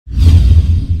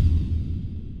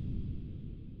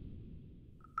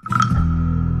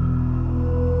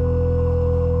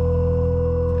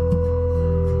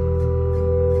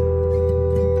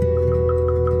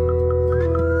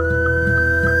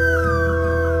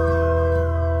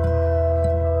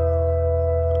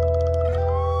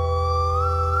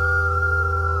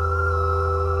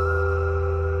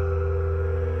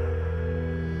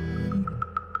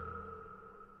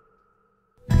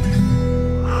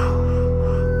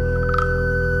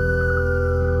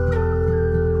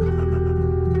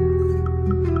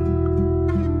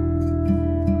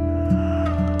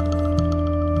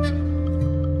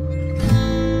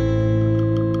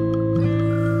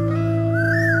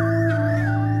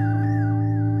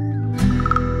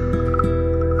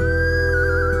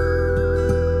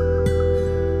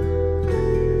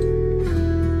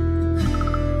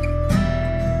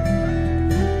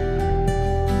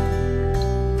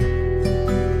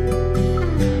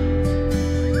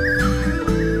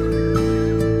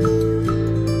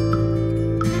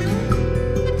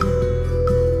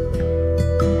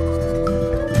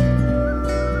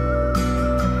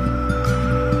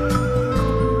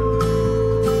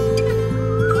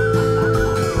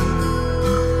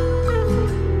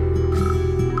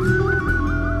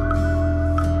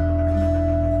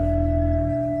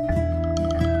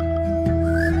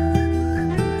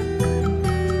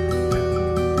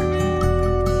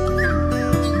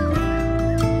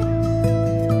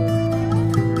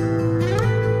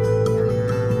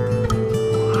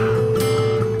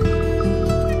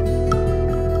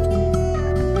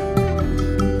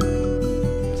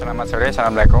sore,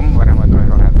 assalamualaikum warahmatullahi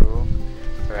wabarakatuh.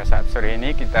 Saat sore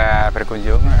ini kita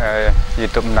berkunjung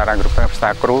YouTube Menara Grobogan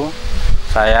beserta kru.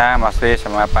 Saya masih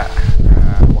sama Pak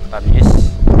Muhtabis.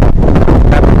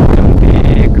 Kita berkunjung di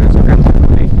Grobogan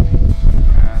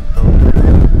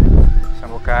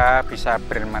semoga bisa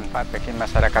bermanfaat bagi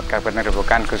masyarakat Kabupaten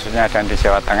Grobogan khususnya dan di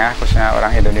Jawa Tengah, khususnya orang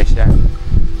Indonesia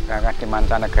yang di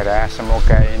mancanegara.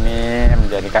 Semoga ini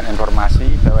menjadikan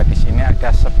informasi bahwa di sini ada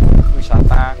sebuah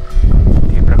wisata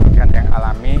di Grobogan yang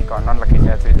alami. Konon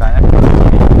legenda ceritanya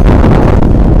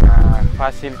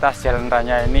fasilitas jalan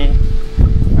raya ini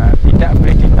tidak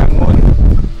boleh dibangun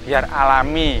biar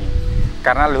alami,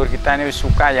 karena leluhur kita ini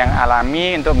suka yang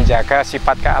alami. Untuk menjaga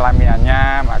sifat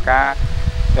kealamiannya, maka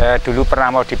dulu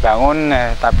pernah mau dibangun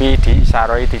tapi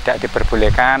diisyarohi tidak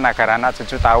diperbolehkan agar anak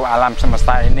cucu tahu alam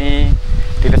semesta ini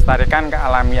dilestarikan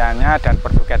kealamiannya dan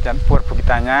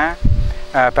perbukitannya.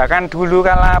 Bahkan dulu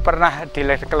kala pernah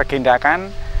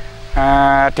dilegendakan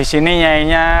di sini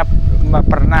nyainya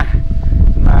pernah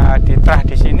diterah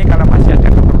di sini kalau masih ada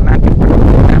keturunan di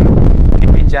perbukitan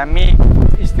dipinjami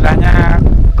istilahnya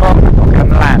gong atau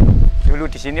gamelan. Dulu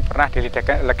di sini pernah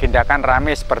dilegendakan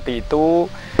rame seperti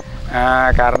itu.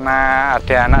 Karena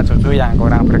ada anak cucu yang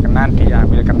kurang berkenan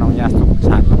diambil kenongnya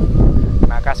satu,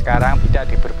 maka sekarang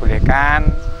tidak diperbolehkan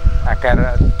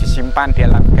agar disimpan di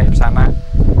alam gaib sana,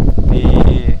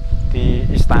 di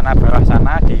istana bawah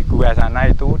sana, di gua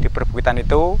sana itu, di perbukitan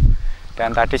itu.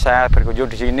 Dan tadi saya berkunjung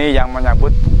di sini yang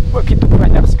menyambut begitu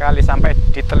banyak sekali sampai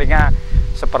di telinga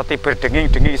seperti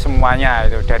berdenging-denging semuanya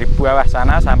itu dari bawah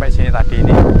sana sampai sini tadi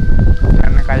ini.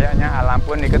 Dan kayaknya alam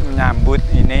pun ikut menyambut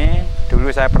ini. Dulu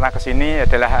saya pernah ke sini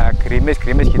adalah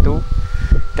gerimis-gerimis gitu.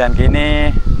 Dan kini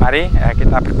mari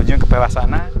kita berkunjung ke bawah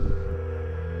sana.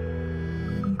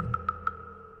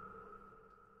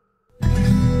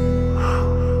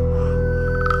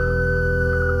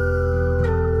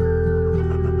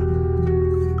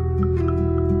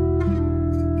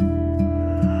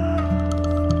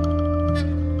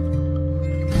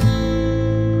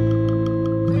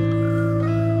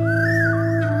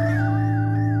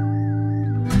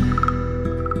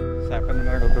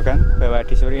 Bahwa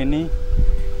di sore ini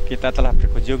kita telah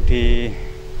berkunjung di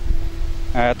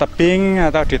tebing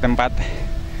atau di tempat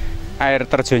air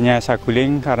terjunnya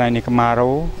Saguling. Karena ini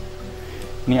kemarau,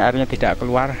 ini airnya tidak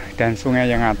keluar dan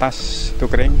sungai yang atas itu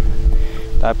kering.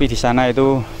 Tapi di sana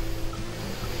itu,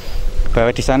 bahwa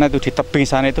di sana itu di tebing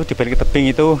sana itu, di balik tebing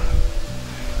itu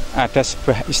ada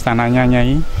sebuah istananya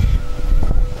Nyai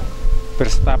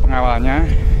berserta pengawalnya.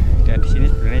 Dan di sini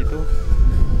sebenarnya itu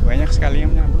banyak sekali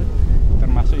yang menyambut,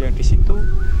 termasuk yang di situ,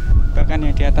 bahkan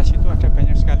yang di atas itu ada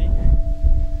banyak sekali.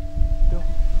 Tuh.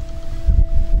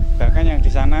 Bahkan yang di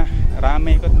sana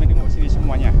ramai ikut menengok sini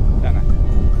semuanya. Sana.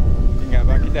 Hingga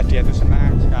bagi kita dia itu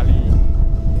senang sekali.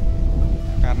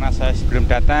 Karena saya sebelum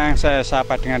datang saya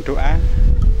sapa dengan doa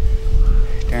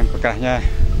dengan berkahnya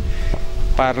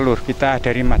para leluhur kita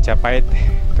dari Majapahit,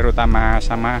 terutama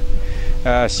sama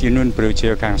Sinun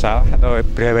Brojo Gangsal atau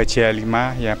Brawaja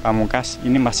 5 ya Pamungkas.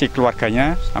 Ini masih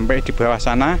keluarganya sampai di bawah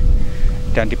sana,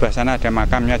 dan di bawah sana ada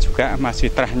makamnya juga,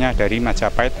 masih terahnya dari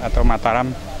Majapahit atau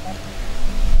Mataram.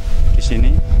 Di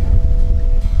sini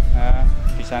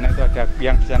di sana itu ada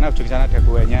yang di sana, ujung sana ada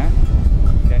guanya,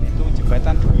 dan itu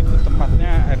jembatan dulu itu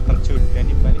tempatnya air terjun, dan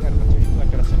di balik air terjun itu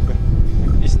adalah sebuah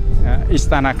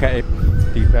istana gaib.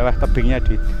 Di bawah tebingnya,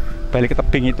 di balik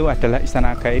tebing itu adalah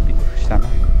istana gaib itu di sana.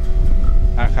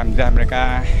 Alhamdulillah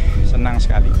mereka senang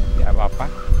sekali, ya apa-apa.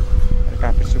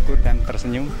 Mereka bersyukur dan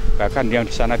tersenyum. Bahkan yang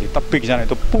di sana, di tebing sana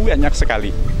itu banyak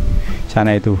sekali.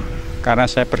 Sana itu, karena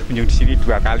saya berkunjung di sini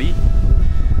 2 kali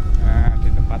di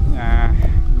tempatnya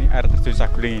ini air terjun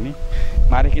Saguling ini.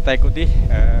 Mari kita ikuti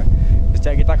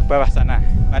jejak kita ke bawah sana.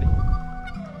 Mari.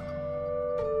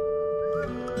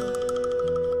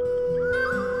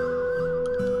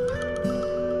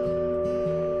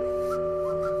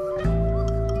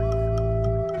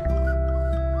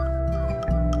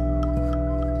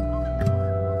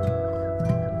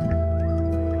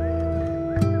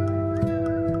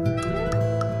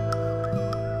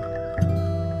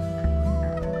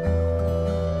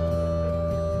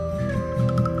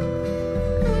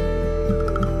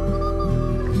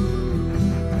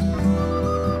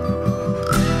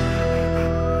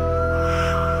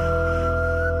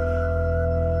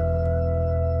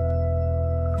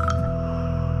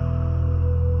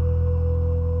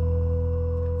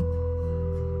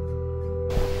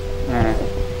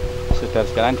 Saudara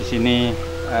sekalian, di sini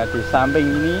di samping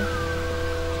ini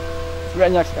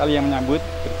banyak sekali yang menyambut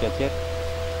berjajar.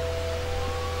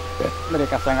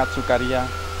 Mereka sangat sukaria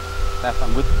kita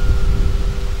sambut.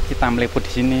 Kita meliput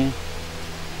di sini.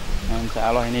 Insya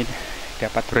Allah ini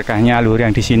dapat berkahnya luhur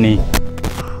yang di sini.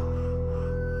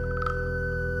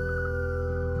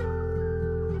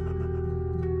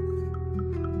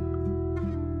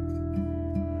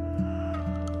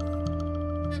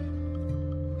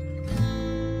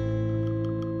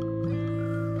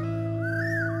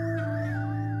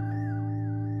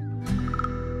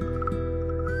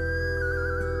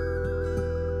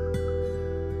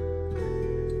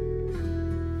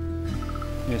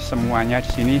 Ya, semuanya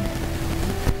di sini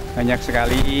banyak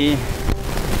sekali.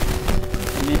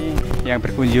 Ini yang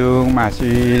berkunjung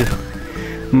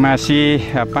masih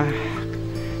apa,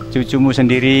 cucumu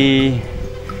sendiri.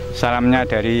 Salamnya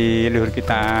dari leluhur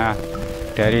kita,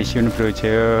 dari Sun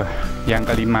Brojo yang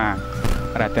kelima,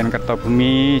 Raden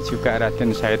Kertobumi, juga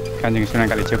Raden Said Kanjeng Sunan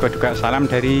Kalijaga, juga salam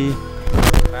dari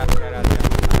Raja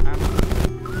Mataram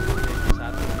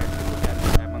satu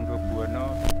dan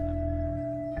Mangkubuwono.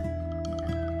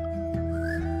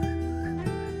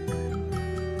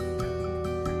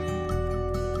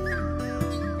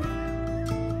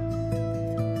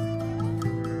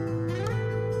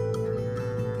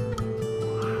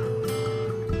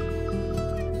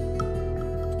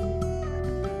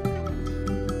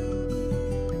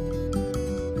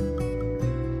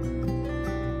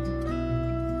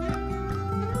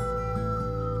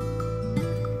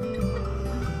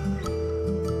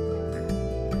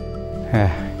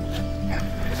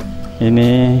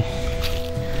 Ini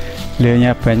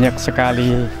beliaunya banyak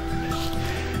sekali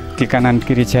di kanan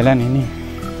kiri jalan ini,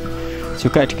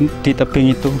 juga di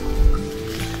tebing itu.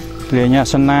 Beliaunya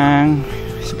senang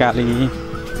sekali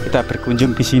kita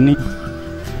berkunjung di sini.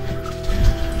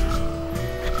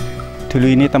 Dulu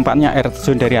ini tempatnya air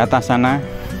terjun dari atas sana.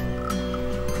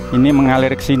 Ini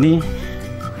mengalir ke sini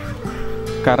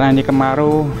karena ini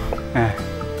kemarau. Nah,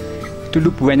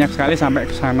 dulu banyak sekali sampai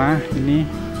ke sana.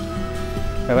 Ini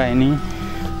bawah ini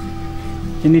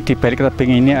di balik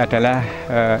tebing ini adalah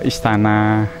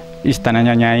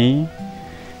istananya Nyai,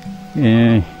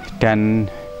 dan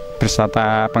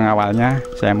beserta pengawalnya.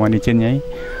 Saya mohon izin Nyai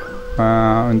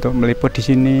untuk meliput di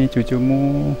sini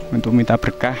cucumu untuk minta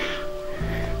berkah.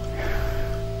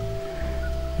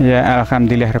 Ya,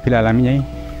 alhamdulillahirabbil alamin Nyai.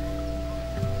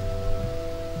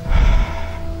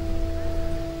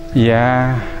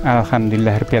 Ya,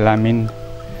 alhamdulillahirabbil alamin.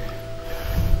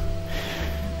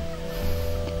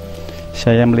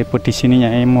 Saya meliput di sini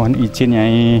Nyai, mohon izin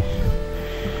Nyai.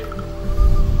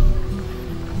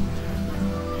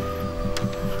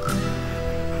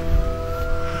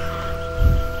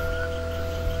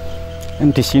 Dan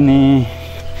di sini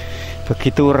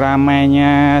begitu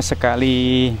ramainya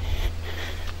sekali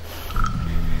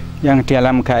yang di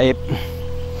alam gaib,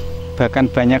 bahkan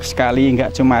banyak sekali,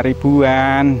 nggak cuma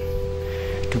ribuan.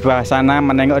 Di bawah sana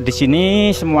menengok di sini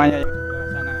semuanya.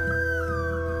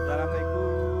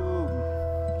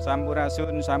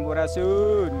 Sampurasun,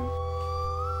 sampurasun.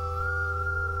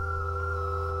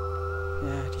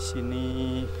 Ya, di sini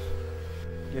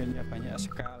dianya banyak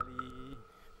sekali.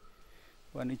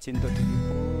 Mohon izin untuk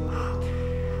diliput.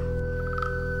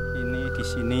 Ini di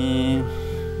sini.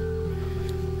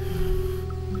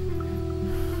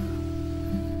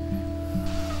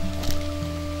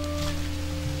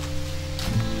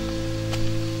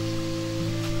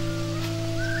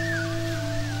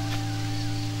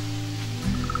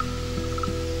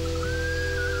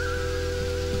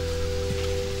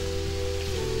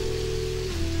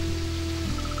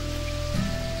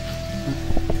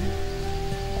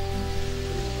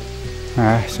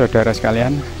 Nah, saudara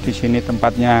sekalian, di sini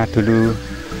tempatnya dulu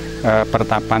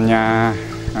pertapannya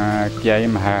Kiai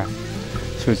Maha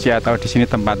Suci, atau di sini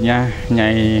tempatnya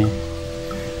Nyai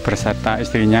berserta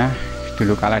istrinya.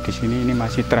 Dulu kala di sini ini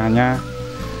masih terahnya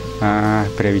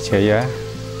Brawijaya.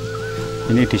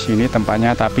 Ini di sini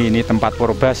tempatnya, tapi ini tempat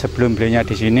purba sebelum beliaunya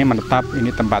di sini menetap.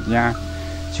 Ini tempatnya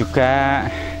juga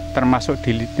termasuk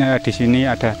di sini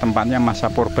ada tempatnya masa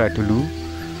purba dulu.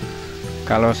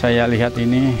 Kalau saya lihat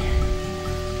ini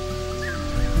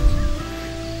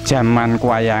zaman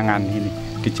kewayangan, ini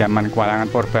di zaman kewayangan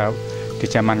purba, di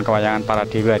zaman kewayangan para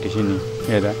dewa di sini,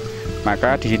 ya.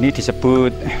 Maka di sini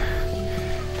disebut,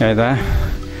 ya,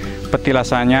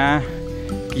 petilasannya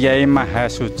Kiai Maha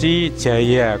Suci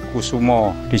Jaya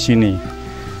Kusumo di sini,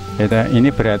 ya.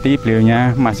 Ini berarti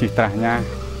beliaunya masih terahnya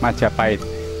Majapahit.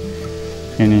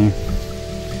 Ini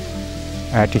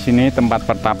di sini tempat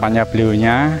pertapannya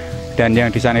beliaunya, dan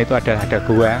yang di sana itu adalah ada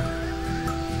gua.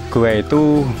 Gua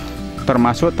itu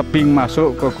termasuk tebing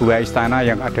masuk ke gua istana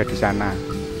yang ada di sana,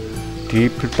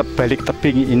 di balik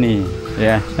tebing ini,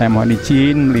 ya. Saya mohon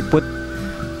izin meliput.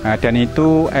 Dan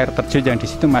itu air terjun yang di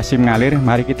situ masih mengalir.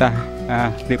 Mari kita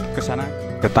liput ke sana.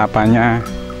 Ketapannya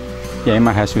Kiai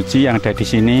Maha Suci yang ada di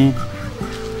sini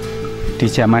di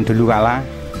zaman dulu kala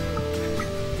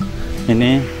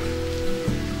ini,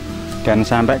 dan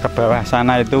sampai ke bawah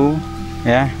sana itu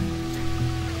ya,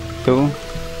 tuh.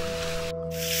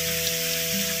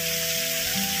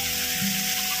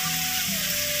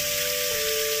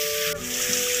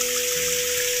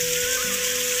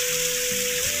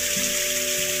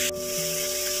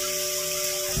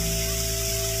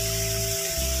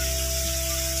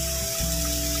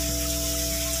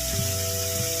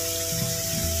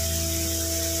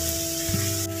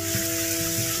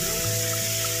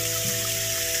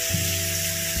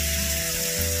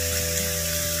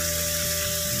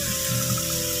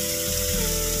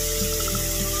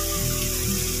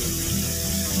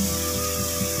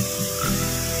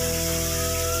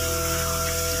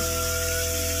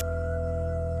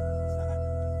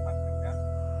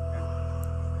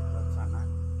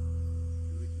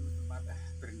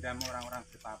 Orang-orang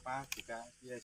betapa juga